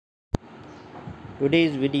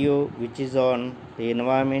Today's video, which is on the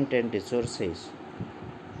environment and resources.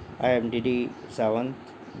 I am D.D. Sawant,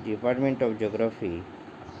 Department of Geography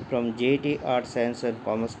from J.A.T Art Science and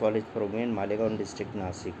Commerce College from Malegaon District,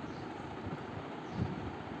 Nashik.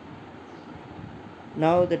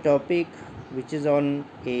 Now the topic which is on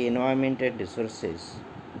environment and resources.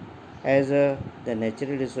 As the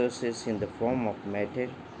natural resources in the form of matter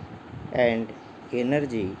and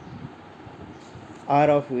energy are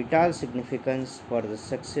of vital significance for the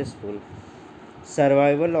successful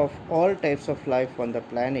survival of all types of life on the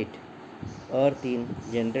planet Earth in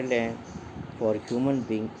general and for human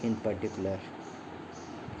being in particular.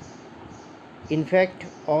 In fact,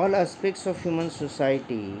 all aspects of human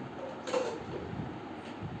society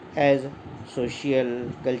as social,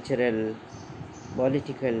 cultural,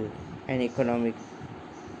 political and economic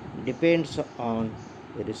depends on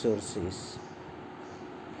resources.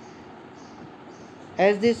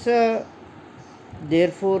 As this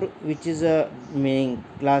therefore which is a meaning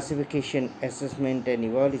classification, assessment and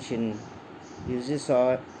evaluation uses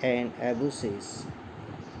or and abuses,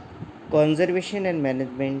 conservation and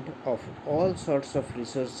management of all sorts of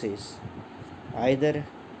resources, either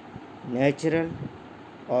natural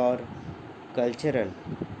or cultural,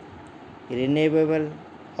 renewable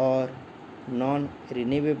or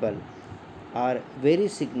non-renewable, are very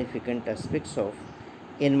significant aspects of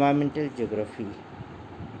environmental geography.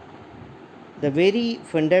 The very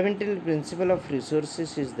fundamental principle of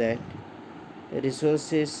resources is that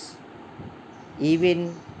resources,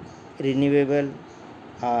 even renewable,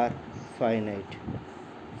 are finite.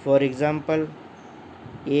 For example,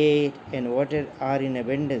 air and water are in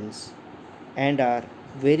abundance and are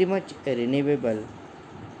very much renewable,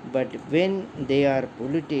 but when they are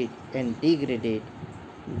polluted and degraded,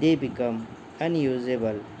 they become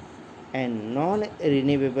unusable and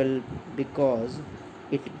non-renewable because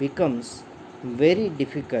it becomes very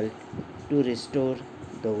difficult to restore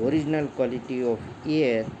the original quality of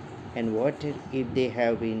air and water if they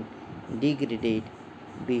have been degraded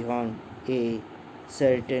beyond a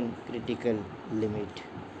certain critical limit.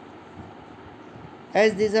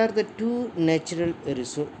 As these are the two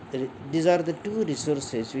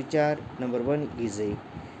resources which are, number one is a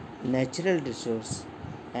natural resource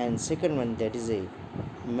and second one that is a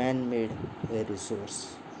man-made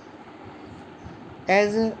resource.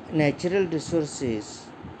 As natural resources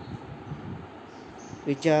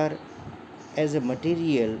which are as a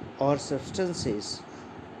material or substances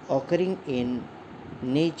occurring in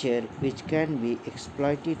nature which can be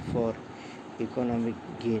exploited for economic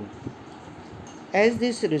gain. As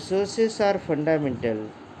these resources are fundamental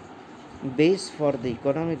base for the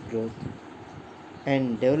economic growth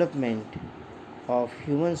and development of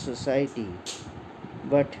human society,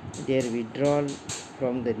 but their withdrawal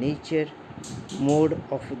from the nature mode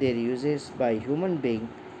of their uses by human being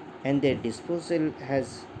and their disposal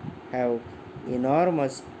have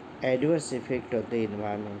enormous adverse effect on the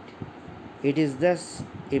environment. It is thus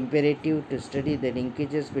imperative to study the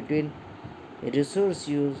linkages between resource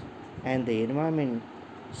use and the environment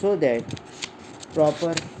so that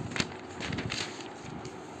proper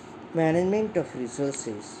management of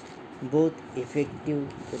resources, both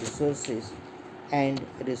effective resources and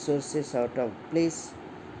resources out of place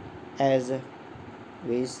as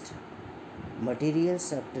waste,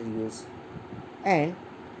 materials after use, and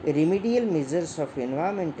remedial measures of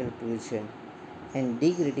environmental pollution and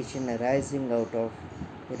degradation arising out of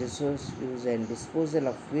resource use and disposal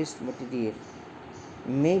of waste material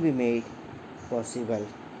may be made possible.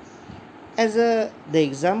 As the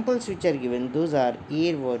examples which are given, those are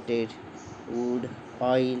air, water, wood,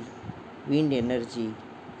 oil, wind energy,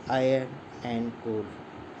 iron and coal.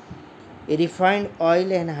 Refined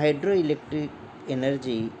oil and hydroelectric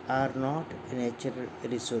energy are not natural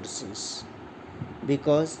resources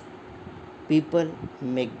because people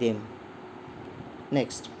make them.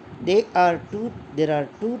 Next, there are two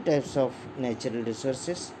types of natural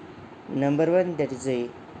resources. Number one, that is a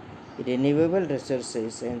renewable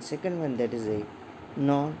resources, and second one, that is a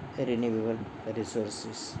non-renewable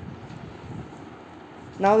resources.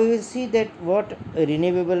 Now we will see that what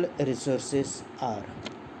renewable resources are.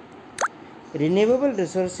 Renewable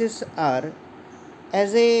resources are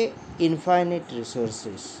as a infinite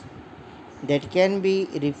resources that can be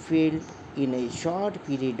refilled in a short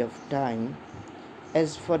period of time,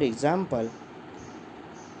 as for example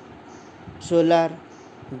solar,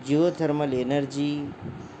 geothermal energy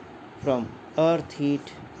from earth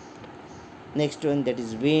heat, next one that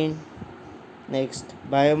is wind, next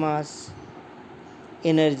biomass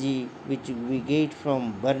energy which we get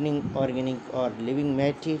from burning organic or living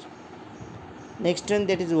matter, next one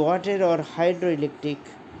that is water or hydroelectric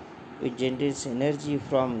which generates energy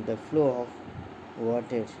from the flow of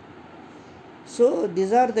water. So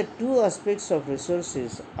these are the two aspects of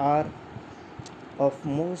resources are of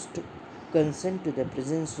most concern to the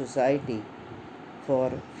present society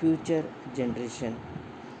for future generation.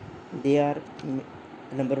 They are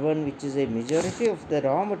number one, which is a majority of the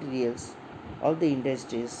raw materials of the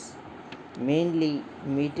industries, mainly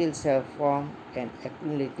metals have formed and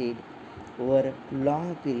accumulated over a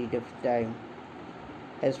long period of time,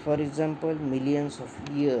 as for example millions of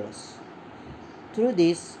years. Through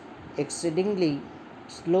these exceedingly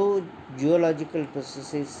slow geological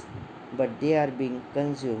processes, but they are being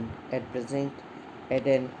consumed at present at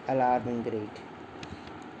an alarming rate.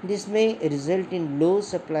 This may result in low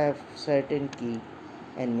supply of certain key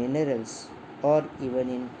and minerals or even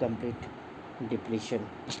in complete depletion.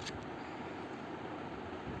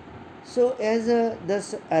 So, as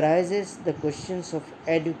thus arises the questions of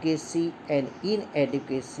adequacy and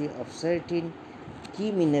inadequacy of certain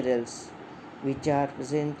key minerals which are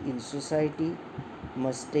present in society,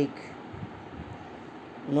 must take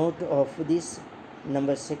note of this.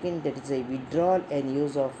 Number second, that is a withdrawal and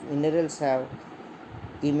use of minerals have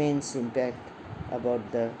immense impact upon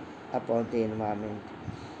the environment.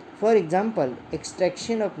 For example,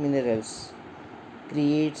 extraction of minerals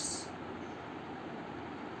creates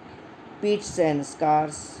pits and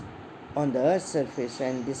scars on the earth's surface,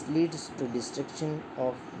 and this leads to destruction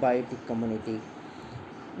of biotic community.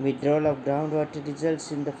 Withdrawal of groundwater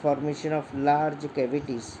results in the formation of large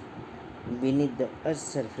cavities beneath the earth's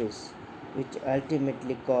surface, which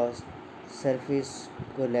ultimately cause surface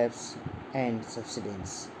collapse and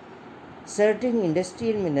subsidence. Certain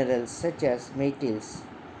industrial minerals such as metals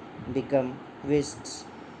become wastes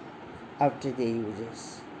after their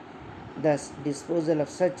uses. Thus, disposal of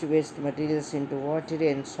such waste materials into water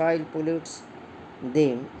and soil pollutes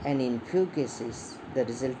them, and in few cases, the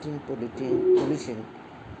resulting pollution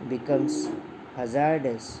becomes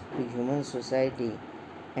hazardous to human society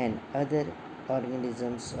and other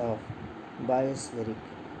organisms of biospheric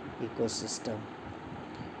ecosystem.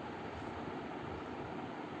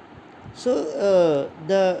 So,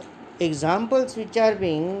 the examples which are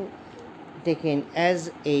being taken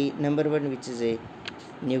as a number one, which is a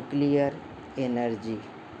nuclear energy.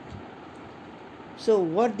 So,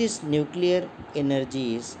 what this nuclear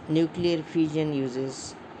energy is? Nuclear fusion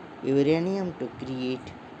uses uranium to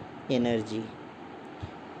create energy.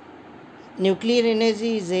 Nuclear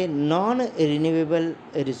energy is a non-renewable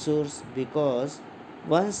resource because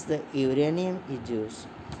once the uranium is used,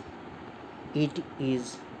 it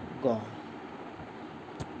is gone.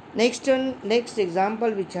 Next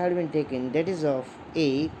example which had been taken, that is of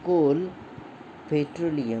a coal,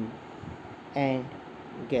 petroleum and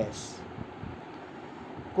gas.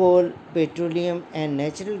 Coal, petroleum and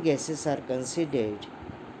natural gases are considered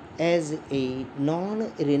as a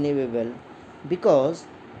non-renewable because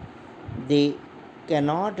they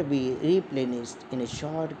cannot be replenished in a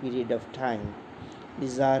short period of time.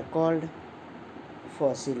 These are called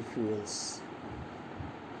fossil fuels.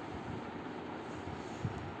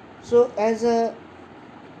 So, as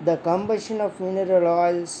the combustion of mineral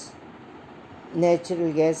oils,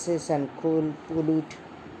 natural gases and coal pollute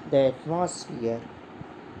the atmosphere,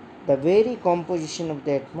 the very composition of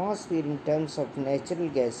the atmosphere in terms of natural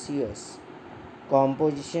gaseous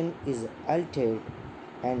composition is altered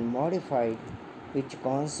and modified, which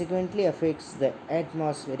consequently affects the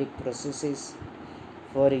atmospheric processes.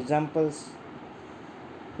 For examples,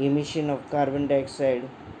 emission of carbon dioxide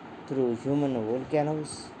through human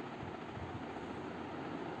volcanoes.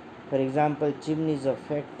 For example, chimneys of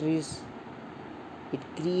factories. It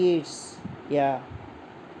creates,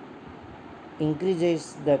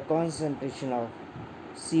 increases the concentration of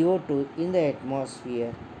CO2 in the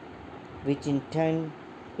atmosphere, which in turn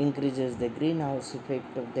increases the greenhouse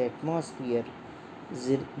effect of the atmosphere,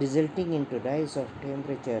 resulting into rise of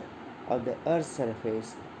temperature of the earth's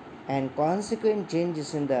surface and consequent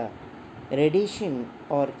changes in the radiation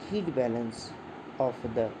or heat balance of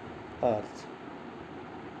the earth.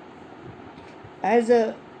 As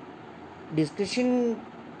a discussion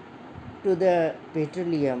to the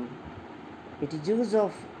petroleum, it is used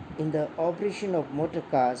in the operation of motor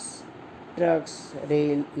cars, trucks,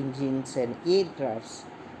 rail engines and aircrafts,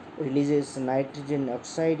 releases nitrogen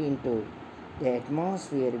oxide into the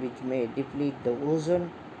atmosphere, which may deplete the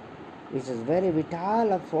ozone, which is very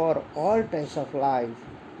vital for all types of life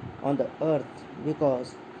on the earth,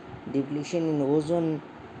 because depletion in ozone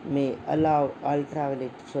may allow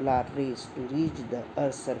ultraviolet solar rays to reach the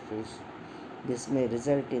earth's surface. This may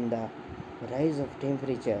result in the rise of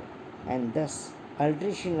temperature and thus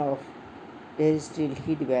alteration of terrestrial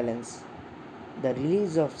heat balance The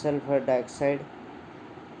release of sulfur dioxide,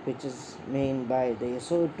 which is made by the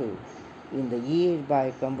SO2 in the air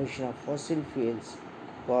by combustion of fossil fuels,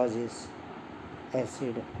 causes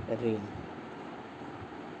acid rain.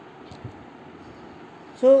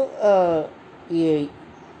 So,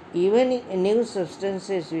 even new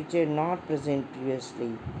substances which are not present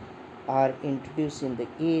previously are introduced in the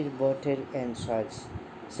air, water, and soils.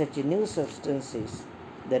 Such new substances,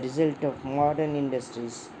 the result of modern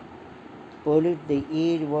industries, pollute the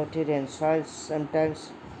air, water, and soils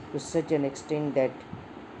sometimes to such an extent that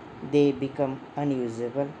they become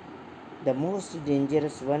unusable. The most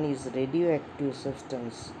dangerous one is radioactive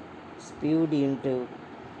substance spewed into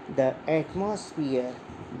the atmosphere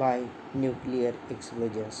by nuclear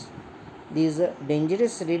explosions. These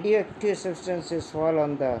dangerous radioactive substances fall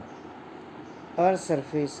on the Earth's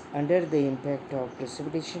surface under the impact of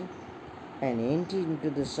precipitation and enter into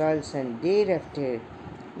the soils, and thereafter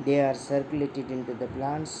they are circulated into the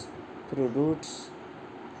plants through roots,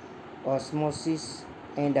 osmosis,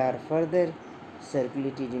 and are further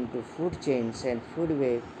circulated into food chains and food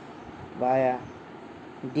web via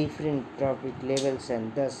different trophic levels,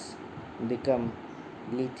 and thus become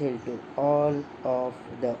lethal to all of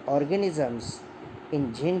the organisms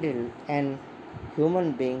in general and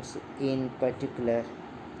human beings in particular.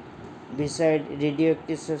 Besides,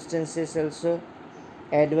 radioactive substances also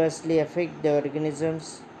adversely affect the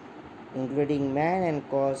organisms, including man, and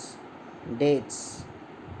cause deaths,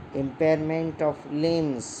 impairment of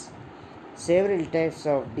limbs, several types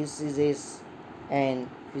of diseases, and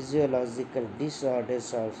physiological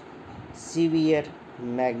disorders of severe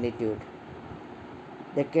magnitude.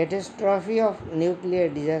 The catastrophe of nuclear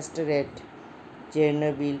disaster at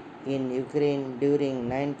Chernobyl in Ukraine during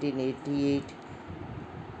 1988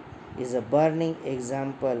 is a burning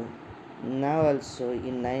example. Now also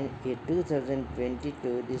in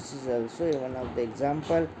 2022, this is also one of the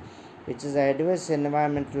example which is adverse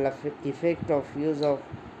environmental effect of use of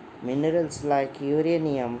minerals like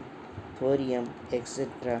uranium, thorium,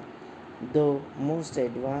 etc. Though most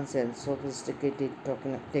advanced and sophisticated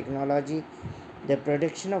technology, the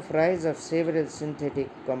production of rise of several synthetic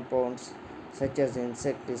compounds such as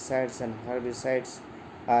insecticides and herbicides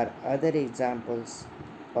are other examples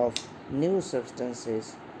of new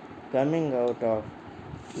substances coming out of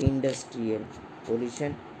industrial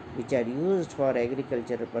pollution which are used for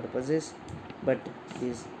agricultural purposes, but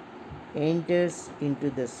this enters into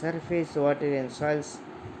the surface water and soils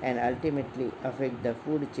and ultimately affect the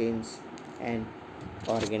food chains and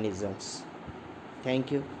organisms.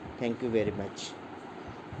 Thank you very much.